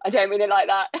awful. I don't mean it like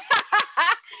that.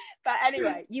 But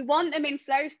anyway, you want them in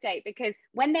flow state, because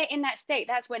when they're in that state,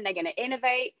 that's when they're going to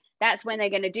innovate. That's when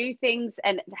they're going to do things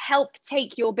and help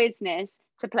take your business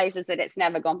to places that it's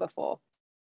never gone before.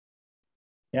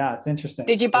 Yeah, it's interesting.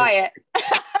 Did you buy it?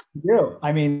 I do.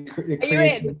 I mean, the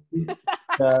creativity,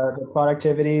 the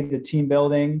productivity, the team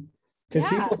building, because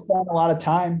people spend a lot of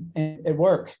time at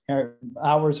work.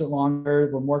 Hours are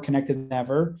longer. We're more connected than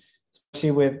ever,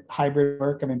 especially with hybrid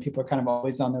work. I mean, people are kind of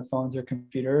always on their phones or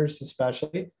computers,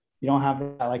 especially. You don't have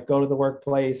that, like, go to the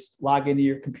workplace, log into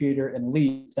your computer and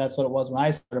leave. That's what it was when I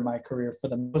started my career, for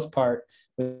the most part,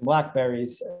 with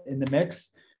BlackBerries in the mix.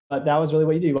 But that was really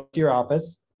what you do. You went to your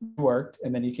office, you worked,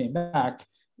 and then you came back.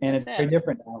 And it's very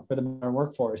different now for the modern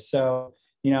workforce. So,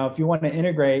 if you want to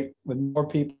integrate with more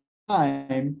people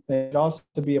time, they should also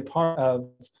be a part of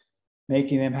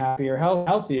making them happy or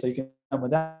healthy. So you can help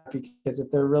with that, because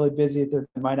if they're really busy, they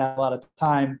might not have a lot of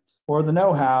time or the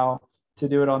know-how to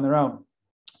do it on their own.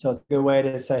 So it's a good way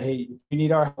to say, hey, if you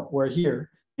need our help, we're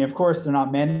here. And of course, they're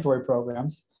not mandatory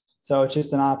programs. So it's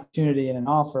just an opportunity and an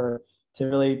offer to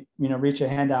really, reach a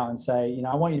hand out and say,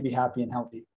 I want you to be happy and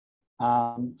healthy.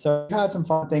 So we've had some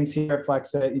fun things here at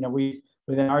FlexIt.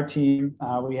 Within our team,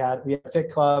 we had a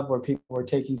fit club where people were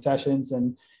taking sessions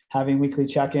and having weekly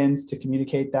check-ins to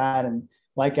communicate that. And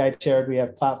like I shared, we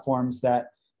have platforms that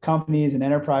companies and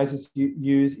enterprises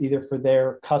use either for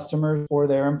their customers or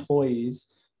their employees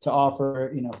to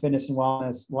offer, fitness and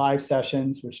wellness live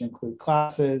sessions, which include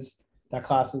classes. That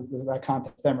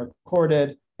content then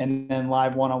recorded, and then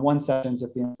live one-on-one sessions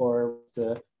if the employer wants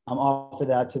to offer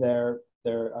that to their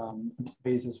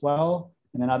employees as well.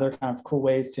 And then other kind of cool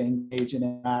ways to engage and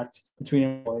interact between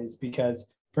employees.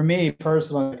 Because for me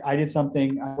personally, I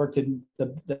worked in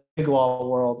the big law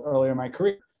world earlier in my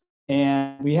career,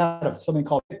 and we had something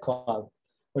called Fit Club,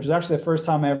 which was actually the first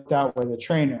time I worked out with a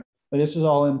trainer, but this was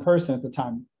all in person at the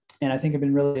time. And I think I've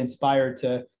been really inspired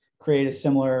to create a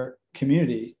similar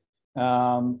community.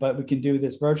 But we can do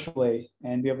this virtually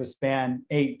and be able to span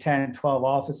 8, 10, 12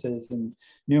 offices and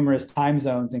numerous time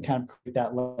zones and kind of create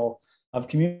that level of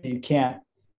community you can't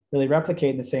really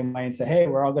replicate in the same way and say, hey,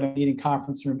 we're all going to meet in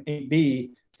conference room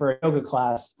 8B for a yoga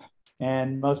class.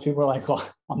 And most people are like, well,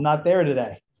 I'm not there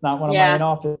today. It's not one of my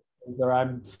offices, or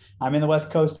I'm in the West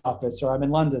Coast office, or I'm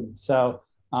in London. So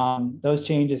those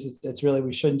changes, it's really,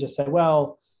 we shouldn't just say,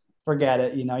 well, forget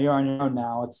it. You're on your own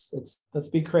now. Let's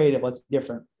be creative. Let's be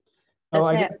different. So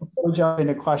I guess before we jump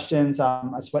into questions,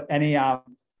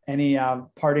 any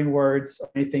parting words or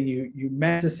anything you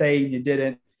meant to say and you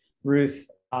didn't, Ruth,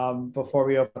 before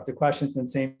we open up the questions, and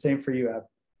same for you, Eb.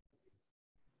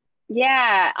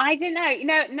 Yeah, I don't know.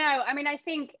 No. I mean, I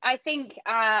think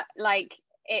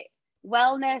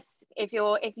wellness.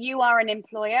 If you are an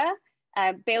employer,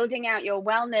 building out your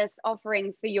wellness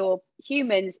offering for your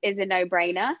humans is a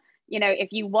no-brainer. If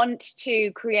you want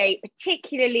to create,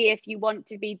 particularly if you want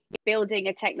to be building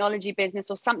a technology business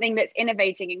or something that's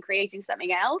innovating and creating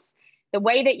something else, the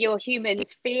way that your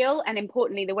humans feel, and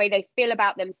importantly, the way they feel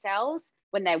about themselves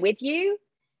when they're with you,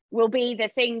 will be the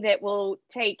thing that will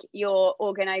take your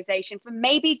organization from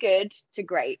maybe good to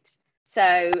great.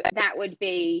 So that would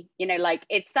be,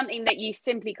 it's something that you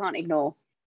simply can't ignore.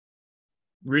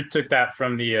 Ruth took that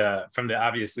from the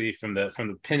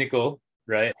pinnacle,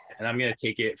 right? And I'm going to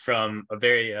take it from a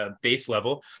very base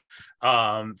level,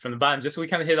 from the bottom, just so we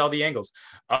kind of hit all the angles.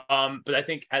 But I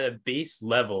think at a base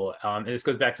level, and this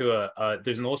goes back to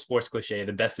there's an old sports cliche: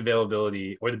 the best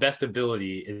availability or the best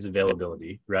ability is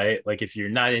availability, right? Like if you're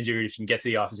not injured, if you can get to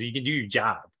the office, you can do your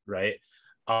job, right?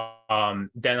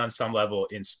 Then on some level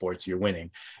in sports, you're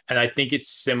winning. And I think it's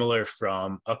similar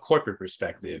from a corporate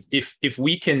perspective. If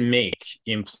we can make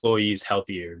employees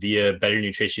healthier via better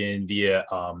nutrition, via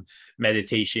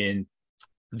meditation,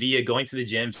 via going to the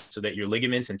gym so that your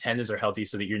ligaments and tendons are healthy,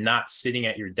 so that you're not sitting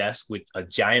at your desk with a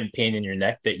giant pain in your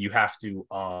neck that you have to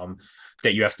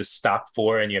stop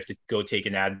for, and you have to go take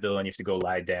an Advil and you have to go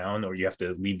lie down, or you have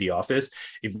to leave the office.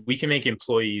 If we can make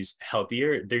employees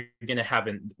healthier, they're going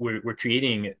to we're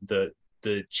creating the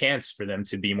chance for them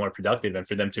to be more productive and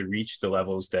for them to reach the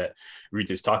levels that Ruth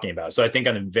is talking about. So I think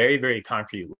on a very, very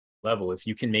concrete level, if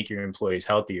you can make your employees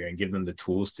healthier and give them the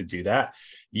tools to do that,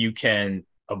 you can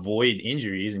avoid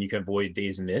injuries and you can avoid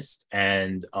days missed.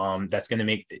 And that's going to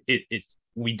make it's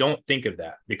we don't think of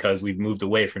that because we've moved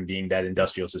away from being that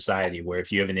industrial society where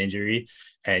if you have an injury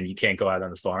and you can't go out on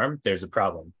the farm, there's a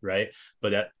problem, right?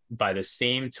 But by the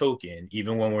same token,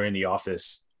 even when we're in the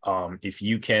office, if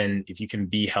you can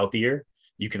be healthier,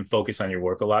 you can focus on your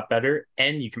work a lot better,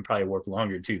 and you can probably work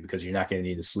longer too, because you're not going to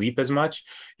need to sleep as much.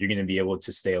 You're going to be able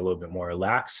to stay a little bit more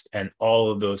relaxed. And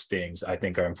all of those things, I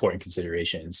think, are important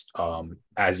considerations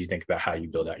as you think about how you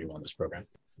build out your wellness program.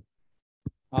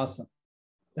 Awesome.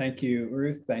 Thank you,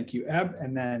 Ruth. Thank you, Eb.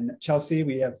 And then Chelsea,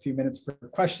 we have a few minutes for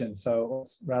questions. So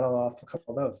let's rattle off a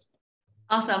couple of those.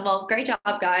 Awesome. Well, great job,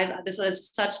 guys. This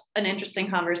was such an interesting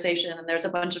conversation, and there's a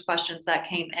bunch of questions that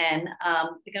came in.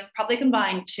 We can probably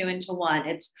combine two into one.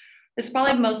 It's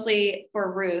probably mostly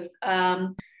for Ruth.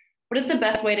 What is the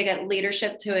best way to get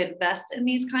leadership to invest in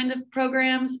these kind of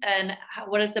programs? And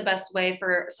what is the best way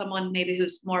for someone maybe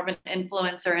who's more of an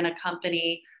influencer in a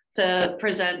company to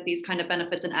present these kind of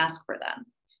benefits and ask for them?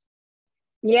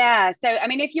 Yeah. So, I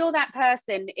mean, if you're that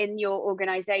person in your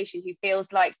organization who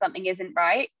feels like something isn't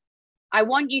right, I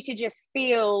want you to just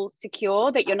feel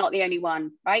secure that you're not the only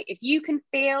one, right? If you can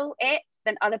feel it,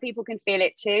 then other people can feel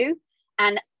it too.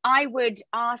 And I would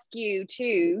ask you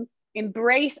to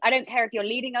embrace, I don't care if you're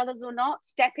leading others or not,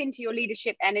 step into your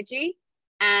leadership energy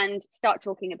and start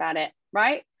talking about it,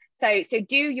 right? So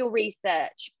do your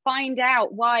research, find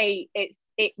out why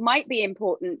it might be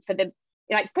important for the,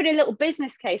 like, put a little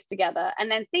business case together,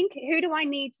 and then think, who do I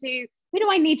need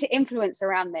to influence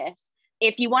around this?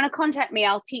 If you want to contact me,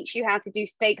 I'll teach you how to do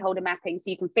stakeholder mapping so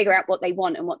you can figure out what they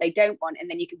want and what they don't want, and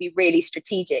then you can be really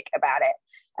strategic about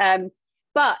it.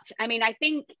 But I mean, I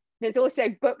think there's also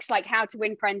books like How to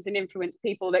Win Friends and Influence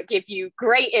People that give you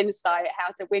great insight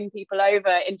how to win people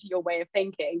over into your way of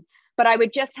thinking. But I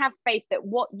would just have faith that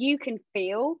what you can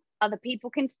feel, other people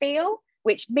can feel,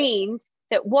 which means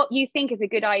that what you think is a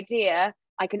good idea,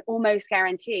 I can almost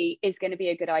guarantee is going to be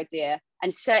a good idea,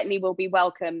 and certainly will be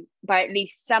welcome by at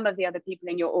least some of the other people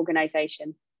in your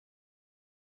organization.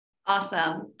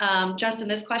 Awesome. Justin,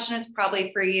 this question is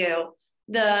probably for you.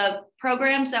 The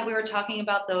programs that we were talking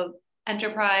about, the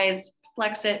enterprise,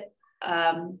 FlexIt,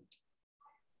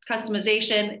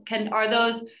 customization, are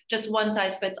those just one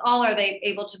size fits all? Are they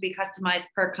able to be customized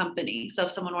per company? So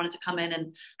if someone wanted to come in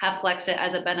and have FlexIt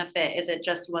as a benefit, is it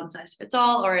just one size fits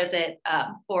all, or is it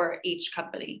for each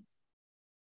company?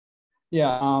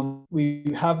 Yeah,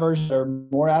 we have versions that are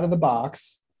more out of the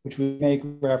box, which we make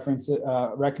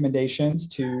recommendations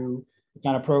to the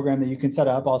kind of program that you can set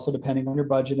up, also depending on your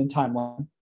budget and timeline.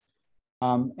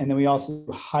 And then we also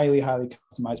do highly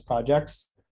customized projects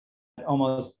that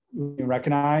almost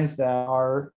recognize that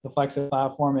are the FlexIt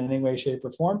platform in any way, shape,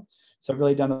 or form. So I've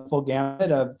really done the full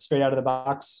gamut of straight out of the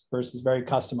box versus very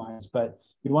customized. But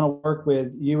we want to work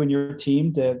with you and your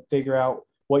team to figure out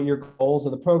what your goals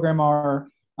of the program are,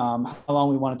 how long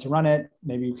we want it to run it.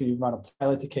 Maybe you can run a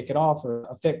pilot to kick it off, or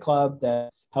a fit club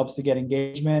that helps to get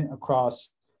engagement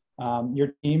across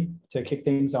your team to kick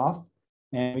things off.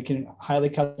 And we can highly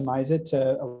customize it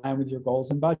to align with your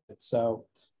goals and budget. So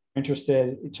if you're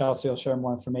interested, Chelsea will share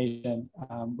more information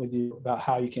with you about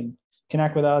how you can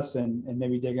connect with us and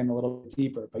maybe dig in a little bit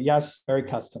deeper. But yes, very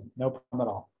custom, no problem at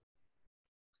all.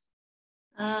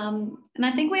 And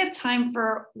I think we have time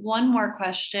for one more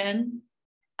question.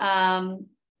 Sorry,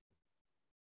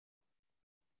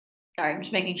 I'm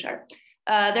just making sure.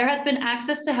 There has been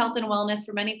access to health and wellness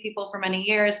for many people for many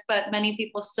years, but many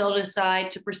people still didn't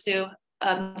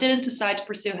decide to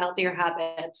pursue healthier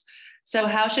habits. So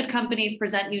how should companies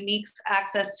present unique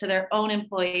access to their own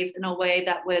employees in a way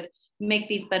that would make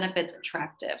these benefits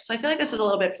attractive? So I feel like this is a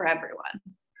little bit for everyone.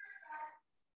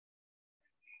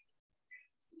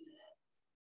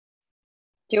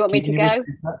 Do you want me to go?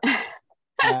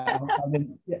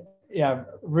 Yeah,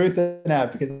 Ruth and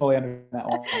Eb, because I fully understand that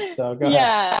one. So go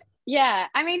ahead. Yeah.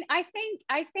 I mean, I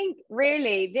think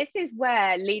really this is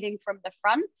where leading from the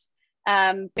front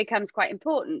becomes quite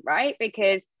important, right?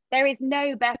 Because there is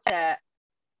no better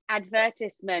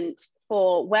advertisement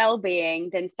for well-being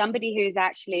than somebody who's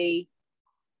actually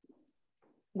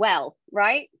well,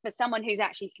 right? For someone who's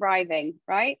actually thriving,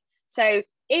 right? So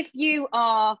if you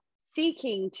are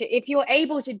if you're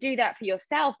able to do that for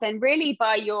yourself, then really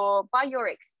by your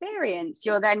experience,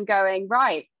 you're then going,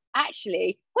 right,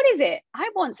 actually, what is it? I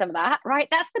want some of that, right?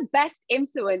 That's the best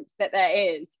influence that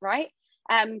there is, right?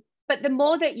 But the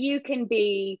more that you can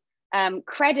be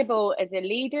credible as a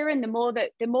leader, and the more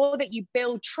that you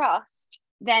build trust,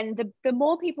 then the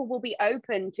more people will be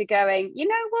open to going, you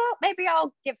know what, maybe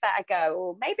I'll give that a go,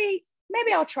 or maybe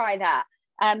I'll try that.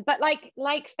 But like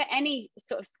for any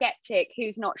sort of skeptic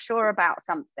who's not sure about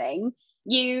something,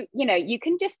 you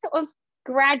can just sort of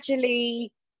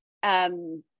gradually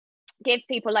give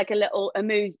people like a little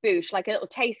amuse-bouche, like a little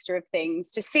taster of things,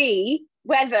 to see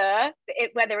whether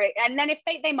it, and then if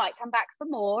they might come back for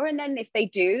more, and then if they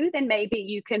do, then maybe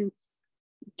you can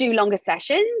do longer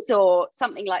sessions or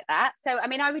something like that. So I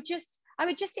mean, I would just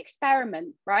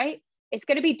experiment, right? It's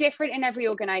going to be different in every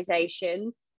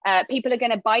organization. People are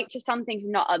going to bite to some things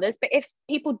and not others, but if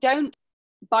people don't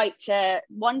bite to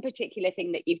one particular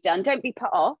thing that you've done, don't be put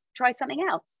off, try something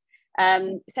else.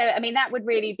 So I mean, that would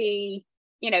really be,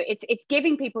 it's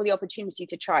giving people the opportunity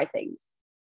to try things.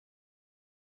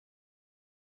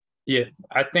 Yeah,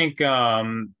 I think I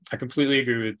completely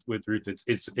agree with Ruth.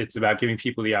 It's about giving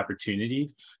people the opportunity.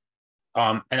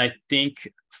 And I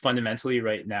think fundamentally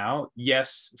right now,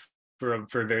 yes, for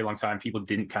a very long time, people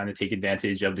didn't kind of take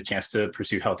advantage of the chance to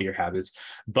pursue healthier habits.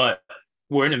 But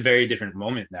we're in a very different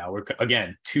moment now. We're,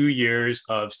 again, 2 years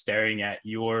of staring at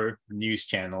your news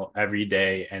channel every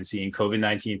day and seeing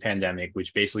COVID-19 pandemic,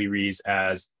 which basically reads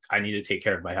as, I need to take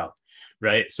care of my health,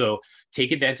 right? So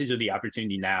take advantage of the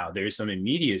opportunity now. There's some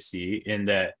immediacy in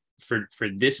that for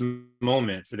this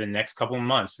moment, for the next couple of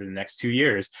months, for the next 2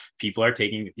 years, people are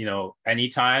taking,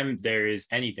 anytime there is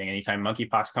anything, anytime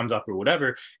monkeypox comes up or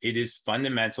whatever, it is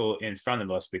fundamental in front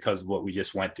of us because of what we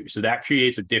just went through. So that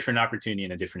creates a different opportunity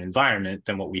in a different environment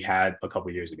than what we had a couple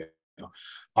of years ago.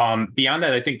 Beyond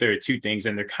that, I think there are two things,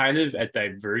 and they're kind of at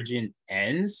divergent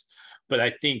ends. But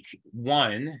I think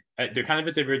they're kind of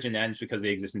at divergent ends because they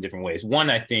exist in different ways. One,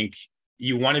 I think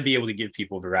you want to be able to give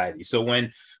people variety. So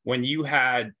when you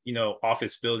had,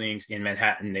 office buildings in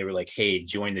Manhattan, they were like, hey,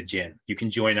 join the gym. You can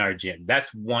join our gym.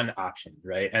 That's one option,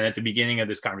 right? And at the beginning of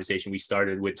this conversation, we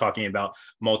started with talking about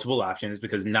multiple options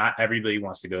because not everybody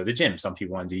wants to go to the gym. Some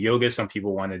people want to do yoga. Some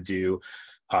people want to do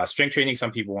strength training.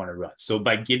 Some people want to run. So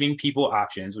by giving people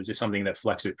options, which is something that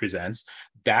FlexIt presents,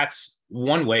 that's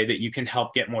one way that you can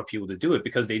help get more people to do it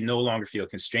because they no longer feel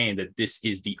constrained that this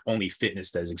is the only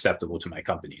fitness that is acceptable to my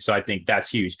company. So I think that's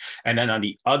huge. And then on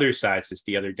the other side, it's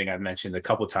the other thing I've mentioned a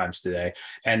couple of times today,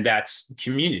 and that's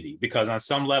community, because on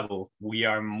some level, we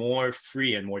are more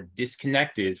free and more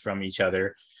disconnected from each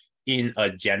other in a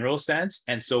general sense.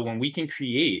 And so when we can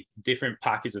create different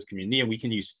pockets of community, and we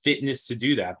can use fitness to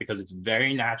do that because it's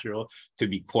very natural to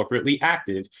be corporately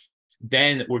active,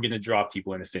 then we're going to draw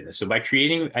people into fitness. So by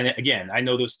creating, and again, I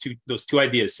know those two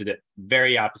ideas sit at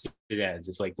very opposite ends.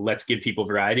 It's like, let's give people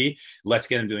variety, let's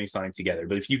get them doing something together.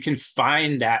 But if you can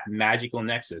find that magical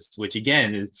nexus, which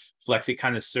again is FlexIt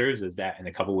kind of serves as that in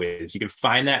a couple of ways. If you can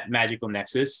find that magical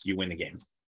nexus, you win the game.